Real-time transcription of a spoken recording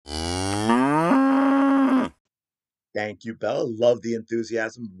Thank you, Bella. Love the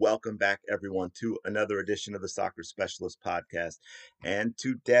enthusiasm. Welcome back, everyone, to another edition of the Soccer Specialist Podcast. And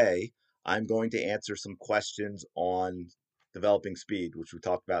today I'm going to answer some questions on developing speed, which we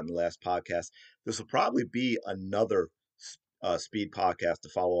talked about in the last podcast. This will probably be another speed podcast to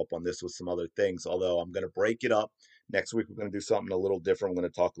follow up on this with some other things, although I'm going to break it up. Next week, we're going to do something a little different. We're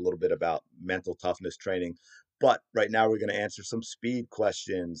going to talk a little bit about mental toughness training. But right now, we're going to answer some speed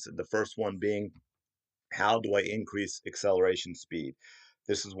questions. The first one being, how do I increase acceleration speed?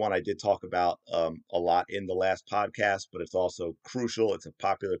 This is one I did talk about a lot in the last podcast, but it's also crucial. It's a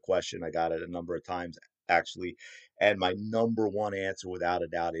popular question. I got it a number of times actually. And my number one answer, without a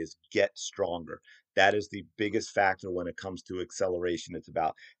doubt, is get stronger. That is the biggest factor when it comes to acceleration. It's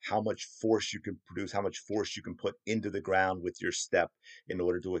about how much force you can produce, how much force you can put into the ground with your step in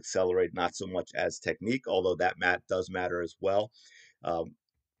order to accelerate, not so much as technique, although that does matter as well. Um,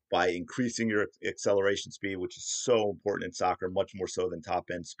 by increasing your acceleration speed, which is so important in soccer, much more so than top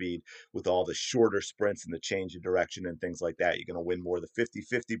end speed, with all the shorter sprints and the change of direction and things like that. You're going to win more of the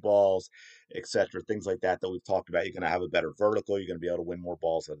 50-50 balls, etc. Things like that we've talked about. You're going to have a better vertical. You're going to be able to win more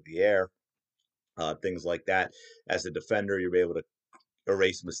balls out of the air, things like that. As a defender, you'll be able to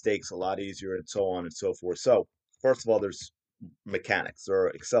erase mistakes a lot easier and so on and so forth. So, first of all, there's mechanics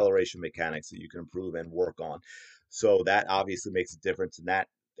or acceleration mechanics that you can improve and work on. So that obviously makes a difference, and that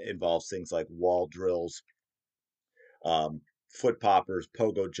involves things like wall drills, foot poppers,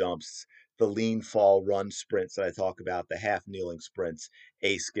 pogo jumps, the lean fall run sprints that I talk about, the half kneeling sprints,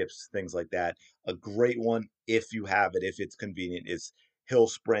 A skips, things like that. A great one, if you have it, if it's convenient, is hill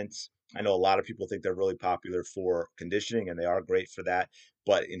sprints. I know a lot of people think they're really popular for conditioning, and they are great for that.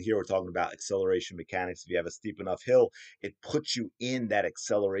 But in here, we're talking about acceleration mechanics. If you have a steep enough hill, it puts you in that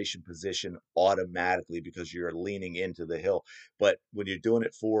acceleration position automatically because you're leaning into the hill. But when you're doing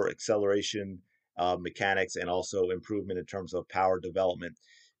it for acceleration mechanics and also improvement in terms of power development,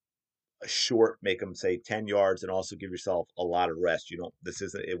 short, make them say 10 yards, and also give yourself a lot of rest. You don't, this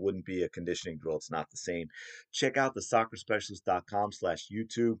isn't, it wouldn't be a conditioning drill. It's not the same. Check out the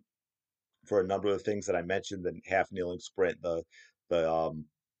soccerspecialist.com/YouTube for a number of things that I mentioned: the half kneeling sprint, the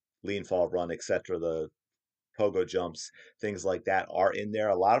lean fall run, etc., the pogo jumps, things like that are in there.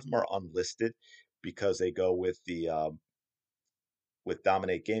 A lot of them are unlisted because they go with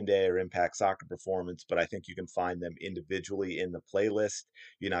Dominate Game Day or Impact Soccer Performance, but I think you can find them individually in the playlist.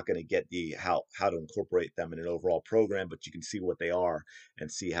 You're not going to get the how to incorporate them in an overall program, but you can see what they are and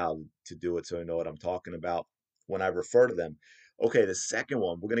see how to do it, so you know what I'm talking about when I refer to them. Okay, the second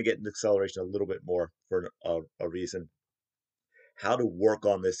one, we're going to get into acceleration a little bit more for a reason. How to work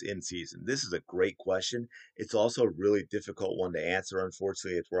on this in season. This is a great question. It's also a really difficult one to answer.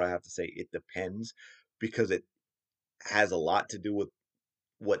 Unfortunately, it's where I have to say it depends, because it has a lot to do with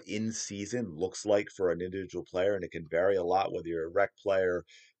what in season looks like for an individual player, and it can vary a lot whether you're a rec player,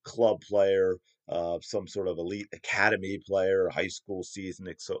 club player, some sort of elite academy player, high school season,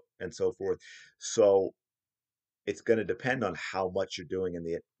 and so forth. So it's going to depend on how much you're doing and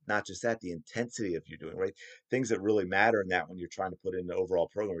the not just that, the intensity of you doing, right? Things that really matter in that when you're trying to put in the overall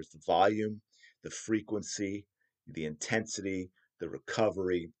program is the volume, the frequency, the intensity, the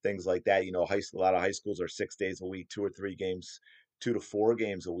recovery, things like that. You know, a lot of high schools are 6 days a week, 2 or 3 games, 2 to 4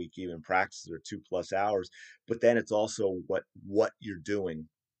 games a week, even practices are 2+ hours. But then it's also what you're doing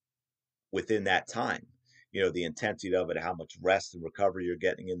within that time. You know, the intensity of it, how much rest and recovery you're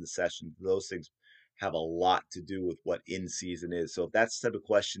getting in the session, those things have a lot to do with what in season is. So if that's the type of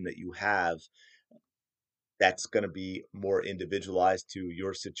question that you have, that's going to be more individualized to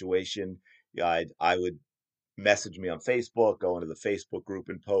your situation. Yeah, I would message me on Facebook, go into the Facebook group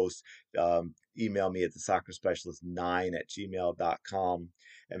and post, email me at the soccer specialist 9 at gmail.com,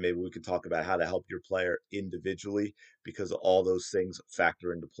 and maybe we can talk about how to help your player individually, because all those things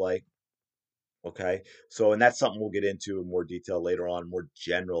factor into play. Okay. So, and that's something we'll get into in more detail later on, more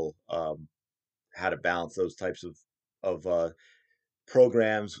general, how to balance those types of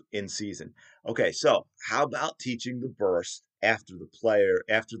programs in season. Okay. So how about teaching the burst after the play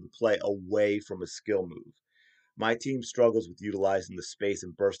away from a skill move? My team struggles with utilizing the space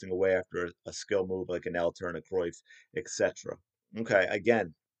and bursting away after a skill move like an L turn, a Cruyff, etc. Okay.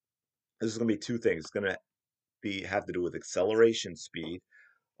 Again, this is going to be two things. It's going to be have to do with acceleration speed,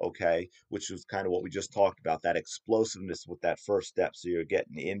 okay, which was kind of what we just talked about, that explosiveness with that first step. So you're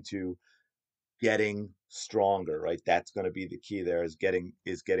getting into getting stronger, right? That's going to be the key there, is getting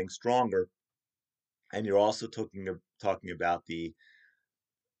stronger. And you're also talking about the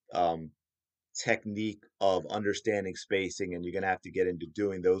um, technique of understanding spacing, and you're going to have to get into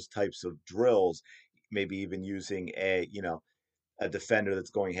doing those types of drills, maybe even using a defender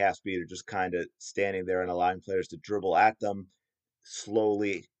that's going half speed or just kind of standing there and allowing players to dribble at them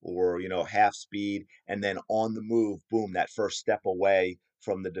slowly or half speed, and then on the move, boom, that first step away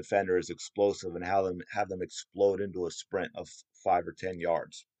from the defender is explosive, and have them explode into a sprint of 5 or 10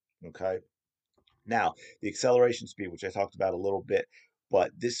 yards. Okay. Now, the acceleration speed, which I talked about a little bit, but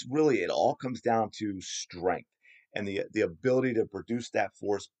this really, it all comes down to strength and the ability to produce that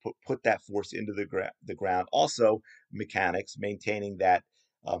force, put that force into the ground. Also, mechanics, maintaining that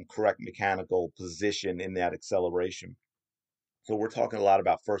correct mechanical position in that acceleration. So we're talking a lot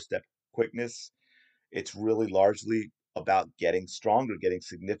about first step quickness. It's really largely about getting stronger, getting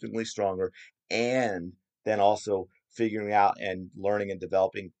significantly stronger, and then also figuring out and learning and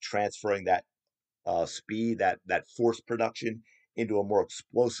developing, transferring that speed, that force production into a more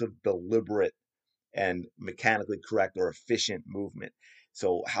explosive, deliberate, and mechanically correct or efficient movement.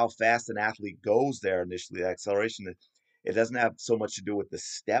 So how fast an athlete goes there initially, the acceleration, it doesn't have so much to do with the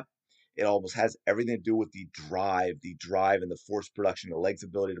step. It almost has everything to do with the drive and the force production, the leg's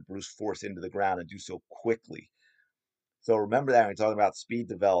ability to produce force into the ground and do so quickly. So remember that when you're talking about speed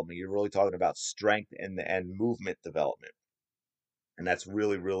development, you're really talking about strength and movement development, and that's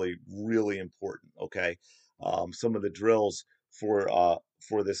really, really, really important. Okay, some of the drills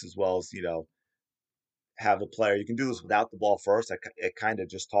for this as well as have a player. You can do this without the ball first. I kind of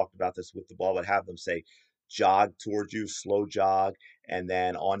just talked about this with the ball, but have them say jog towards you, slow jog, and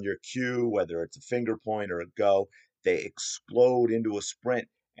then on your cue, whether it's a finger point or a go, they explode into a sprint,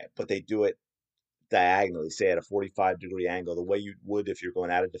 but they do it diagonally, say at a 45-degree angle, the way you would if you're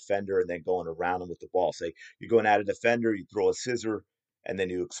going at a defender and then going around them with the ball. Say you're going at a defender, you throw a scissor, and then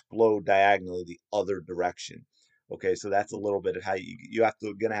you explode diagonally the other direction. Okay, so that's a little bit of how you have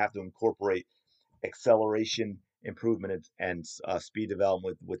to gonna have to incorporate acceleration improvement and speed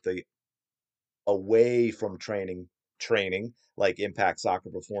development with the away from training like impact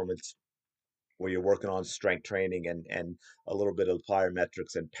soccer performance, where you're working on strength training and a little bit of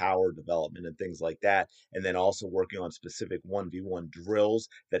plyometrics and power development and things like that, and then also working on specific 1v1 drills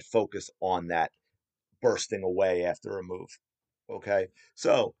that focus on that bursting away after a move. Okay,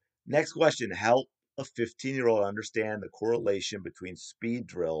 so next question: help a 15-year-old understand the correlation between speed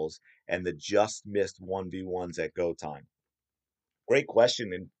drills and the just missed 1v1s at go time. Great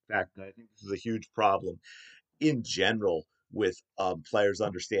question. In fact, I think this is a huge problem in general with players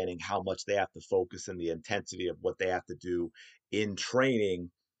understanding how much they have to focus and the intensity of what they have to do in training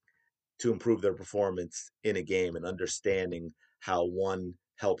to improve their performance in a game, and understanding how one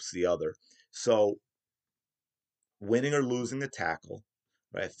helps the other. So, winning or losing a tackle,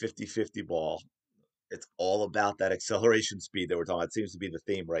 right? 50-50 ball. It's all about that acceleration speed that we're talking about. It seems to be the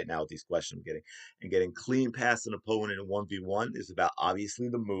theme right now with these questions I'm getting. And getting clean past an opponent in 1v1 is about obviously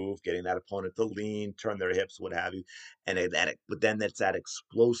the move, getting that opponent to lean, turn their hips, what have you. But then that's that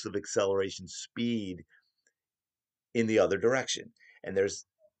explosive acceleration speed in the other direction. And there's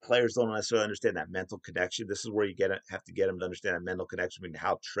players don't necessarily understand that mental connection. This is where you have to get them to understand that mental connection and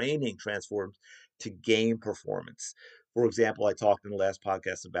how training transforms to game performance. For example, I talked in the last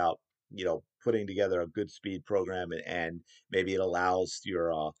podcast about putting together a good speed program, and maybe it allows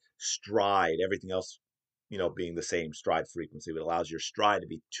your stride, everything else being the same stride frequency, but allows your stride to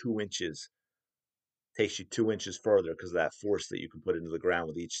be 2 inches, takes you 2 inches further because of that force that you can put into the ground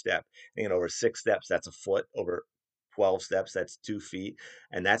with each step. And over 6 steps, that's a foot. Over 12 steps, that's 2 feet.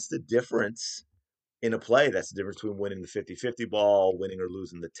 And that's the difference in a play. That's the difference between winning the 50-50 ball, winning or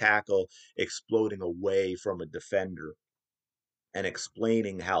losing the tackle, exploding away from a defender, and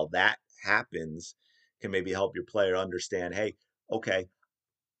explaining how that happens can maybe help your player understand, hey, okay,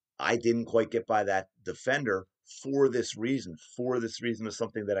 I didn't quite get by that defender for this reason. For this reason is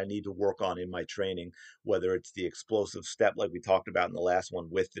something that I need to work on in my training, whether it's the explosive step, like we talked about in the last one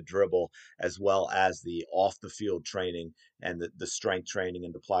with the dribble, as well as the off the field training and the strength training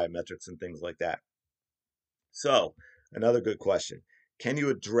and the plyometrics and things like that. So, another good question. Can you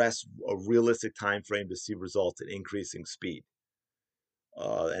address a realistic time frame to see results in increasing speed?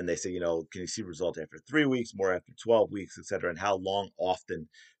 And they say, can you see results after 3 weeks, more after 12 weeks, et cetera, and how long often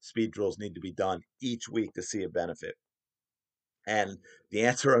speed drills need to be done each week to see a benefit? And the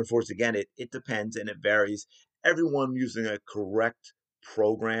answer, unfortunately, again, it depends and it varies. Everyone using a correct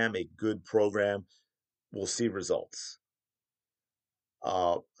program, a good program, will see results.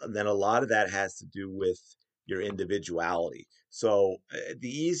 And then a lot of that has to do with your individuality. So the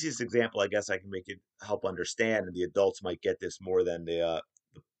easiest example, I guess, I can make it help understand, and the adults might get this more than the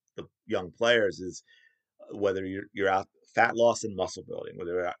young players, is whether you're out fat loss and muscle building,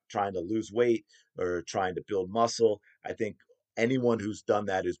 whether you're out trying to lose weight or trying to build muscle. I think anyone who's done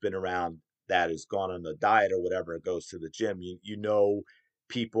that, who's been around that has gone on a diet or whatever, it goes to the gym. You know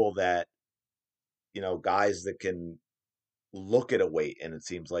people that, guys that can look at a weight and it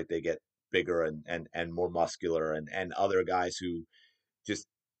seems like they get bigger and more muscular, and other guys who just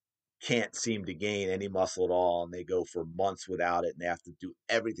can't seem to gain any muscle at all, and they go for months without it and they have to do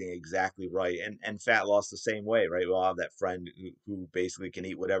everything exactly right. And fat loss the same way, right? We'll have that friend who basically can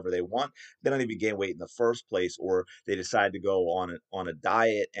eat whatever they want. They don't even gain weight in the first place, or they decide to go on a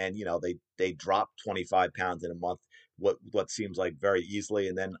diet and they drop 25 pounds in a month, what seems like very easily.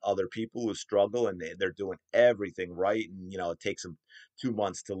 And then other people who struggle and they're doing everything right, and it takes them 2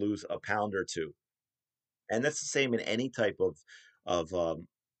 months to lose a pound or two. And that's the same in any type of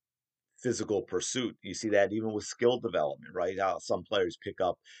physical pursuit. You see that even with skill development, right? How some players pick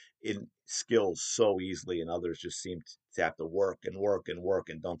up in skills so easily, and others just seem to have to work and work and work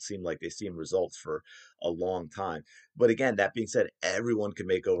and don't seem like they see results for a long time. But again, that being said, everyone can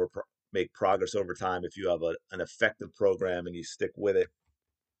make progress over time if you have an effective program and you stick with it.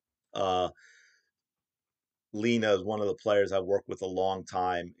 Uh, Lena is one of the players I've worked with a long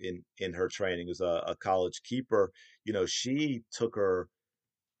time in her training, as a college keeper. She took her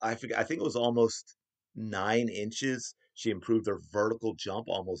I forget, I think it was almost 9 inches. She improved her vertical jump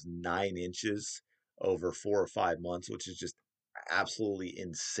almost 9 inches over 4 or 5 months, which is just absolutely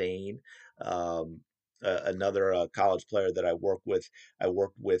insane. Another college player that I worked with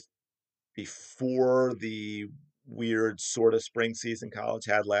before the weird sort of spring season college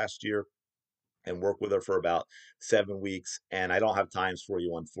had last year, and worked with her for about 7 weeks. And I don't have times for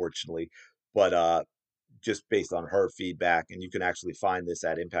you, unfortunately, but just based on her feedback, and you can actually find this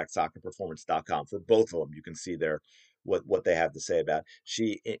at impactsoccerperformance.com for both of them. You can see there what they have to say about.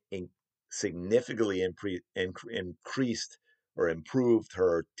 She significantly increased or improved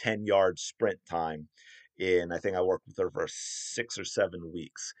her 10-yard sprint time in, I think I worked with her for 6 or 7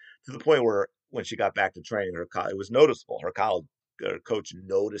 weeks, to the point where when she got back to training, it was noticeable. Her college coach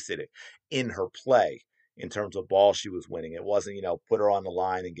noticed it in her play in terms of ball she was winning. It wasn't, put her on the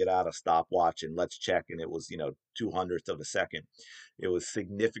line and get out a stopwatch and let's check. And it was, 200th of a second. It was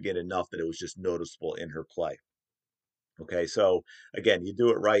significant enough that it was just noticeable in her play. Okay. So again, you do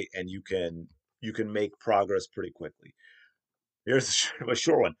it right and you can make progress pretty quickly. Here's a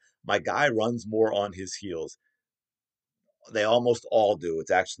short one. My guy runs more on his heels. They almost all do.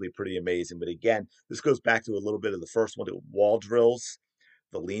 It's actually pretty amazing. But again, this goes back to a little bit of the first one, wall drills,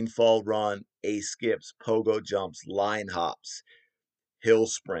 the lean fall run, A skips, pogo jumps, line hops, hill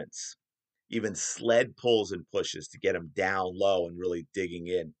sprints, even sled pulls and pushes to get them down low and really digging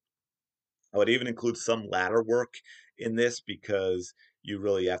in. I would even include some ladder work in this because you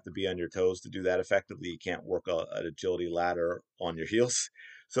really have to be on your toes to do that effectively. You can't work an agility ladder on your heels.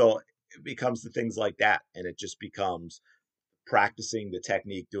 So it becomes the things like that. And it just becomes practicing the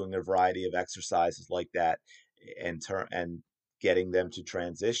technique, doing a variety of exercises like that, and getting them to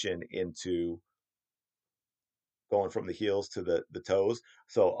transition into going from the heels to the toes.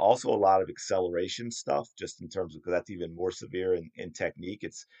 So also a lot of acceleration stuff, just in terms of, because that's even more severe in technique.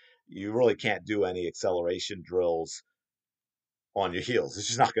 It's You really can't do any acceleration drills on your heels. It's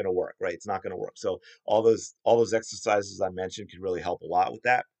just not going to work, right? It's not going to work. So all those exercises I mentioned can really help a lot with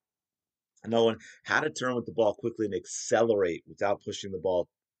that. Another one, how to turn with the ball quickly and accelerate without pushing the ball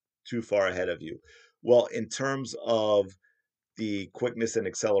too far ahead of you. Well, in terms of the quickness and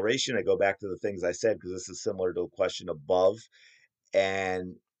acceleration, I go back to the things I said because this is similar to a question above.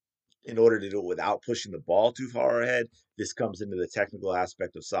 And in order to do it without pushing the ball too far ahead, this comes into the technical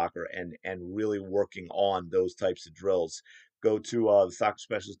aspect of soccer and really working on those types of drills. Go to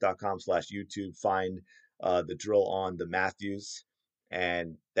thesoccerspecialist.com/YouTube, find the drill on the Matthews,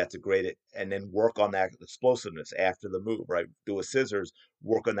 and that's a great, and then work on that explosiveness after the move, right? Do a scissors,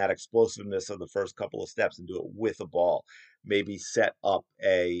 work on that explosiveness of the first couple of steps and do it with a ball. Maybe set up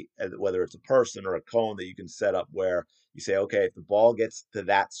whether it's a person or a cone that you can set up where you say, okay, if the ball gets to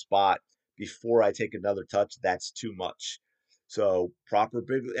that spot before I take another touch, that's too much. So proper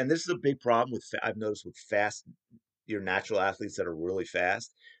big, and this is a big problem I've noticed with your natural athletes that are really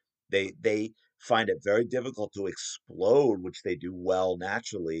fast. They find it very difficult to explode, which they do well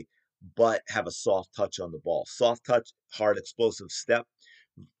naturally, but have a soft touch on the ball. Soft touch, hard explosive step.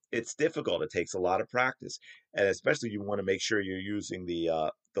 It's difficult. It takes a lot of practice, and especially you want to make sure you're using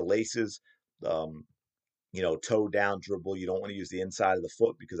the laces, um, toe down dribble. You don't want to use the inside of the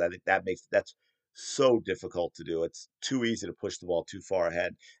foot because I think that's so difficult to do. It's too easy to push the ball too far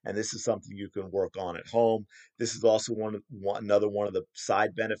ahead. And this is something you can work on at home. This is also another one of the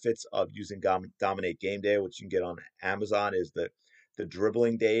side benefits of using Dominate Game Day, which you can get on Amazon, is the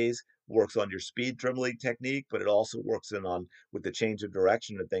dribbling days works on your speed dribbling technique, but it also works in on with the change of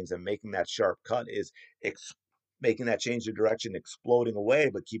direction of things, and making that sharp cut is ex- making that change of direction, exploding away,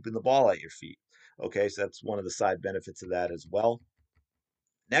 but keeping the ball at your feet. Okay, so that's one of the side benefits of that as well.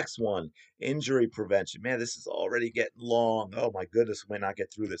 Next one, injury prevention. Man, this is already getting long. Oh my goodness, we may not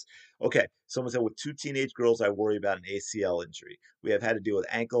get through this. Okay, someone said with two teenage girls, I worry about an ACL injury. We have had to deal with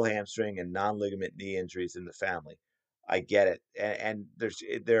ankle, hamstring, and non-ligament knee injuries in the family. I get it, and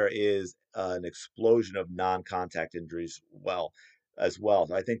there is an explosion of non-contact injuries as well.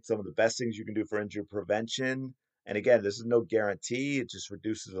 So I think some of the best things you can do for injury prevention, and again, this is no guarantee. It just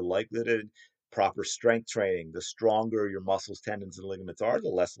reduces the likelihood. Proper strength training. The stronger your muscles, tendons, and ligaments are, the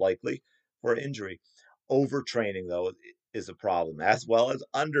less likely for injury. Overtraining, though, is a problem, as well as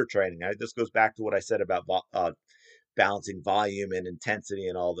undertraining. This goes back to what I said about balancing volume and intensity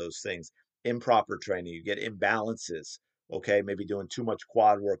and all those things. Improper training, you get imbalances. Okay, maybe doing too much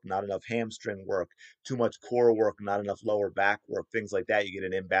quad work, not enough hamstring work, too much core work, not enough lower back work, things like that. You get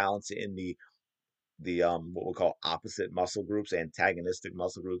an imbalance in the what we'll call opposite muscle groups, antagonistic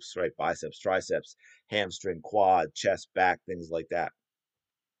muscle groups, right? Biceps, triceps, hamstring, quad, chest, back, things like that.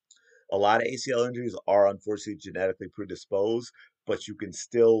 A lot of ACL injuries are unfortunately genetically predisposed, but you can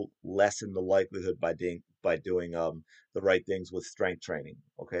still lessen the likelihood by doing the right things with strength training.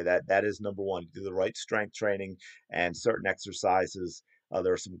 Okay, that is number one. Do the right strength training and certain exercises.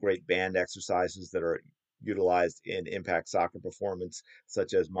 There are some great band exercises that are utilized in impact soccer performance,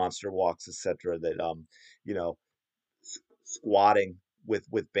 such as monster walks, etc. That you know, squatting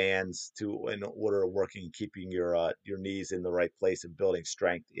with bands to in order of working keeping your knees in the right place and building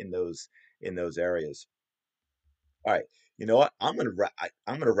strength in those areas. All right. You know what? I'm gonna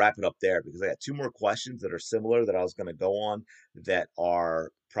wrap it up there because I got two more questions that are similar that I was gonna go on that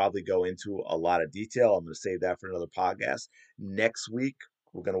are probably go into a lot of detail. I'm gonna save that for another podcast. Next week,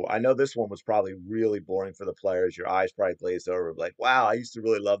 I know this one was probably really boring for the players. Your eyes probably glazed over, like, wow, I used to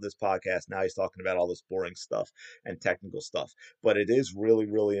really love this podcast. Now he's talking about all this boring stuff and technical stuff. But it is really,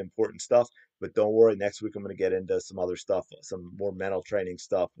 really important stuff. But don't worry, next week I'm going to get into some other stuff, some more mental training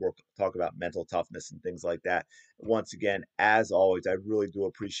stuff. We'll talk about mental toughness and things like that. Once again, as always, I really do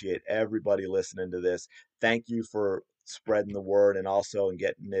appreciate everybody listening to this. Thank you for spreading the word and also in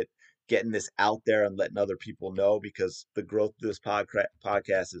getting this out there and letting other people know, because the growth of this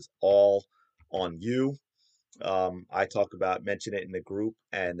podcast is all on you. I talk about mention it in the group,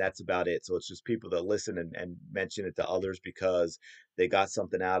 and that's about it. So it's just people that listen and mention it to others because they got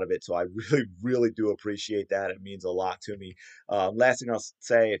something out of it. So I really, really do appreciate that. It means a lot to me. Last thing I'll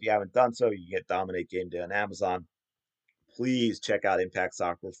say, if you haven't done so, you can get Dominate Game Day on Amazon. Please check out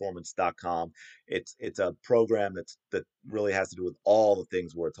impactsoccerperformance.com. It's a program that really has to do with all the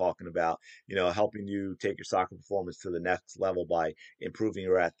things we're talking about, helping you take your soccer performance to the next level by improving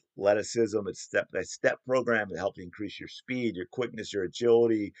your athleticism. It's step-by-step program to help you increase your speed, your quickness, your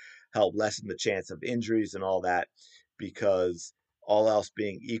agility, help lessen the chance of injuries and all that, because all else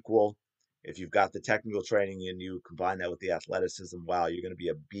being equal, if you've got the technical training and you combine that with the athleticism, wow, you're going to be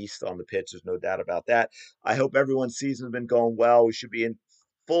a beast on the pitch. There's no doubt about that. I hope everyone's season's been going well. We should be in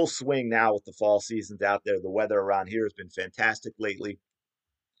full swing now with the fall seasons out there. The weather around here has been fantastic lately.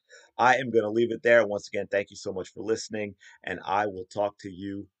 I am going to leave it there. Once again, thank you so much for listening, and I will talk to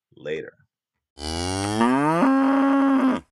you later.